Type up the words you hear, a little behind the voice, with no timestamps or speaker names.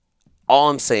all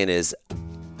I'm saying is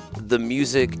the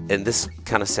music, and this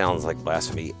kind of sounds like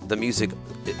blasphemy, the music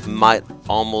it might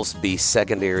almost be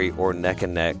secondary or neck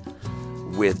and neck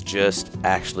with just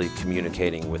actually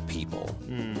communicating with people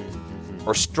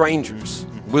or strangers,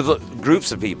 with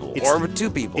groups of people or with two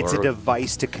people. It's a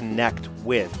device to connect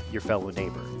with your fellow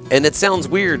neighbor. And it sounds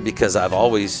weird because I've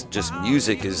always just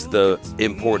music is the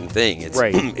important thing. It's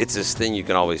right. It's this thing you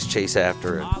can always chase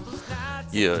after and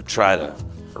you try to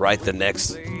write the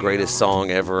next greatest song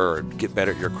ever or get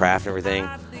better at your craft and everything.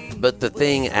 But the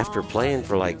thing, after playing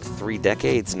for like 3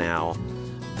 decades now,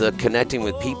 the connecting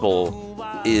with people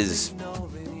is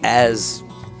as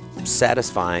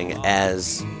satisfying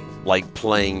as like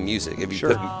playing music. If you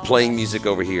put playing music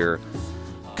over here,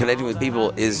 connecting with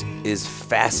people is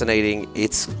fascinating.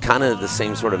 It's kind of the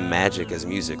same sort of magic as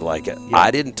music. Like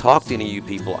I didn't talk to any of you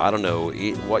people. I don't know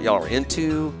what y'all are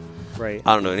into. Right.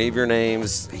 I don't know any of your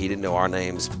names. He didn't know our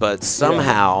names, but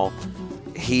somehow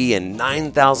he and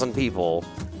 9,000 people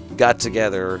got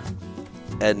together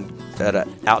and at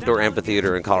an outdoor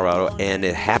amphitheater in Colorado, and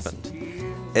it happened.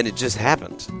 And it just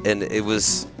happened. And it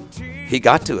was, he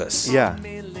got to us. Yeah.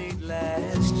 And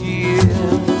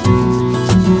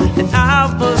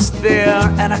I was there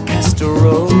and I cast a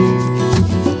roll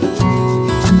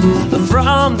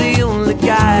from the only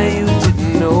guy who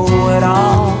didn't know at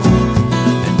all.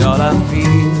 And all I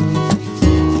feel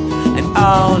and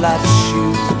all I